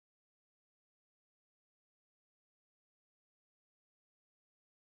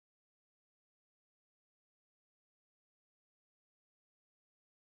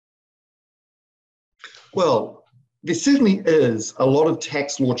Well, there certainly is a lot of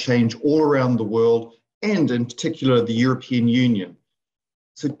tax law change all around the world, and in particular the European Union.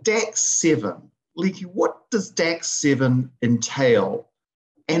 So DAC 7, Lieke, what does DAC 7 entail,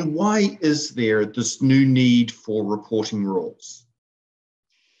 and why is there this new need for reporting rules?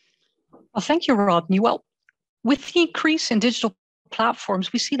 Well, thank you, Rodney. Well, with the increase in digital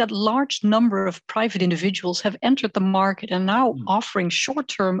platforms, we see that large number of private individuals have entered the market and now offering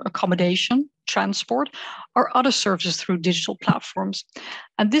short-term accommodation, transport, or other services through digital platforms.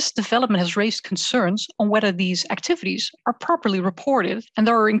 And this development has raised concerns on whether these activities are properly reported, and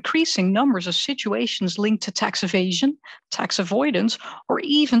there are increasing numbers of situations linked to tax evasion, tax avoidance, or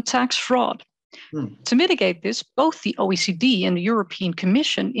even tax fraud. To mitigate this, both the OECD and the European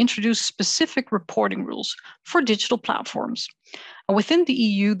Commission introduced specific reporting rules for digital platforms. And within the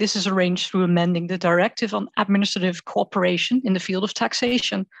EU, this is arranged through amending the Directive on Administrative Cooperation in the Field of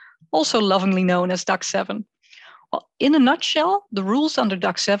Taxation, also lovingly known as DAC 7. Well, in a nutshell, the rules under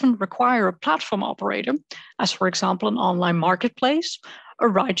DAC 7 require a platform operator, as for example an online marketplace, a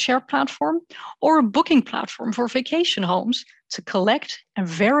rideshare platform, or a booking platform for vacation homes, to collect and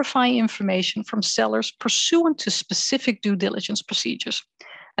verify information from sellers pursuant to specific due diligence procedures.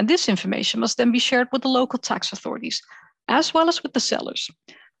 And this information must then be shared with the local tax authorities, as well as with the sellers,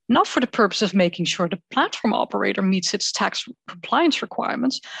 not for the purpose of making sure the platform operator meets its tax compliance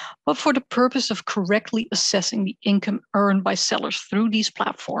requirements, but for the purpose of correctly assessing the income earned by sellers through these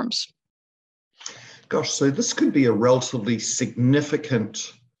platforms. Gosh, so this could be a relatively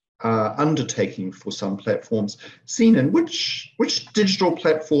significant undertaking for some platforms. Sinan, which digital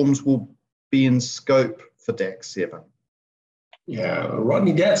platforms will be in scope for DAC 7? Yeah,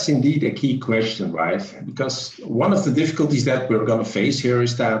 Rodney, that's indeed a key question, right? Because one of the difficulties that we're going to face here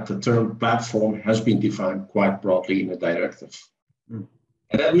is that the term platform has been defined quite broadly in the directive. And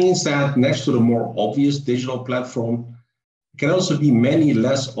that means that next to the more obvious digital platform, there can also be many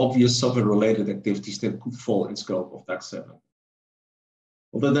less obvious software-related activities that could fall in scope of DAC 7.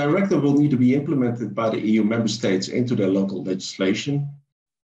 Well, the directive will need to be implemented by the EU member states into their local legislation.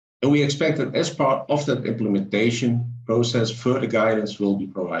 And we expect that as part of that implementation process, further guidance will be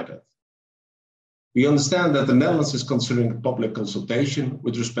provided. We understand that the Netherlands is considering a public consultation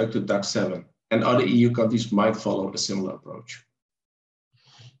with respect to DAC 7, and other EU countries might follow a similar approach.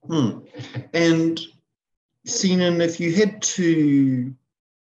 And Sinan, if you had to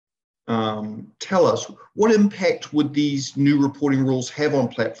tell us, what impact would these new reporting rules have on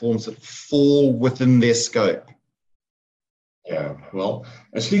platforms that fall within their scope? Yeah, well,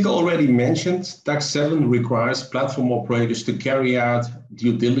 as Lieke already mentioned, DAC 7 requires platform operators to carry out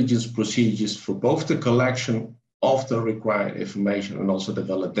due diligence procedures for both the collection of the required information and also the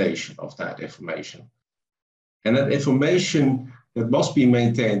validation of that information. And that information that must be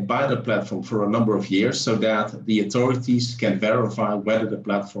maintained by the platform for a number of years so that the authorities can verify whether the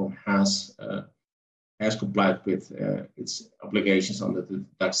platform has complied with its obligations under the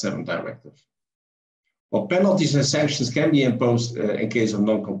DAC 7 directive. Well, penalties and sanctions can be imposed in case of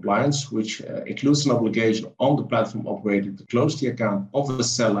non-compliance, which includes an obligation on the platform operator to close the account of the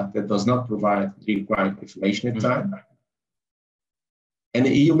seller that does not provide the required information in time. And the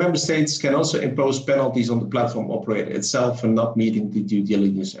EU member states can also impose penalties on the platform operator itself for not meeting the due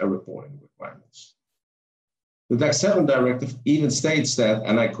diligence and reporting requirements. The DAC 7 directive even states that,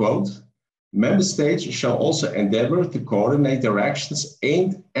 and I quote, member states shall also endeavor to coordinate their actions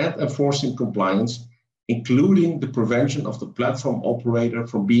aimed at enforcing compliance, including the prevention of the platform operator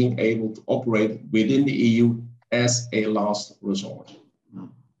from being able to operate within the EU as a last resort.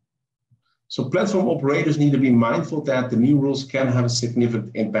 So platform operators need to be mindful that the new rules can have a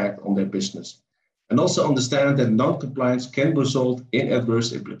significant impact on their business, and also understand that non-compliance can result in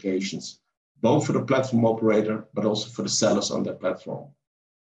adverse implications, both for the platform operator, but also for the sellers on their platform.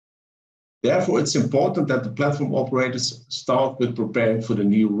 Therefore, it's important that the platform operators start with preparing for the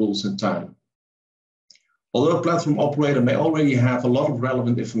new rules in time. Although a platform operator may already have a lot of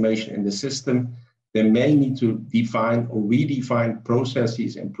relevant information in the system, they may need to define or redefine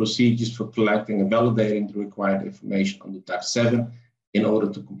processes and procedures for collecting and validating the required information under DAC 7 in order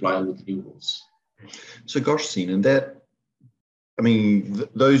to comply with the new rules. So gosh, Sinan,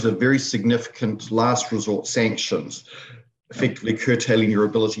 those are very significant last resort sanctions, effectively curtailing your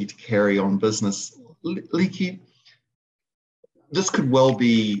ability to carry on business. Lieke, this could well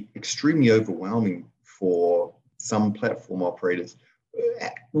be extremely overwhelming for some platform operators.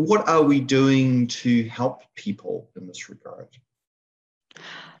 What are we doing to help people in this regard?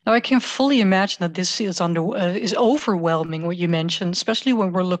 Now, I can fully imagine that this is is overwhelming, what you mentioned, especially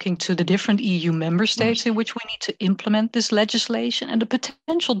when we're looking to the different EU member states in which we need to implement this legislation and the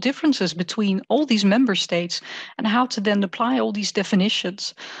potential differences between all these member states and how to then apply all these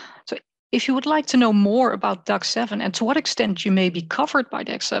definitions. So if you would like to know more about DAC 7 and to what extent you may be covered by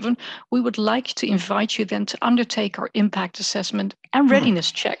DAC 7, we would like to invite you then to undertake our impact assessment and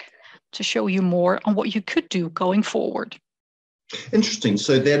readiness check to show you more on what you could do going forward. Interesting.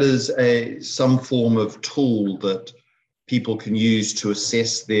 So that is some form of tool that people can use to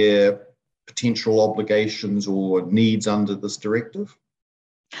assess their potential obligations or needs under this directive?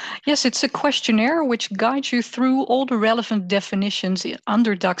 Yes, it's a questionnaire which guides you through all the relevant definitions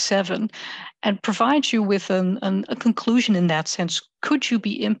under DAC 7 and provides you with a conclusion in that sense. Could you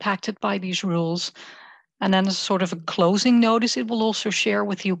be impacted by these rules? And then as sort of a closing notice, it will also share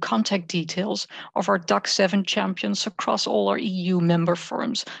with you contact details of our DAC 7 champions across all our EU member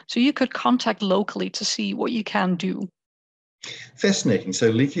firms. So you could contact locally to see what you can do. Fascinating.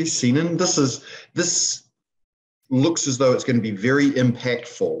 So Lieke, Sinan, this looks as though it's going to be very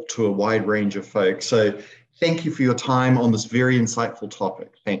impactful to a wide range of folks. So thank you for your time on this very insightful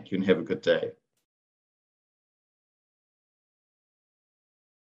topic. Thank you and have a good day.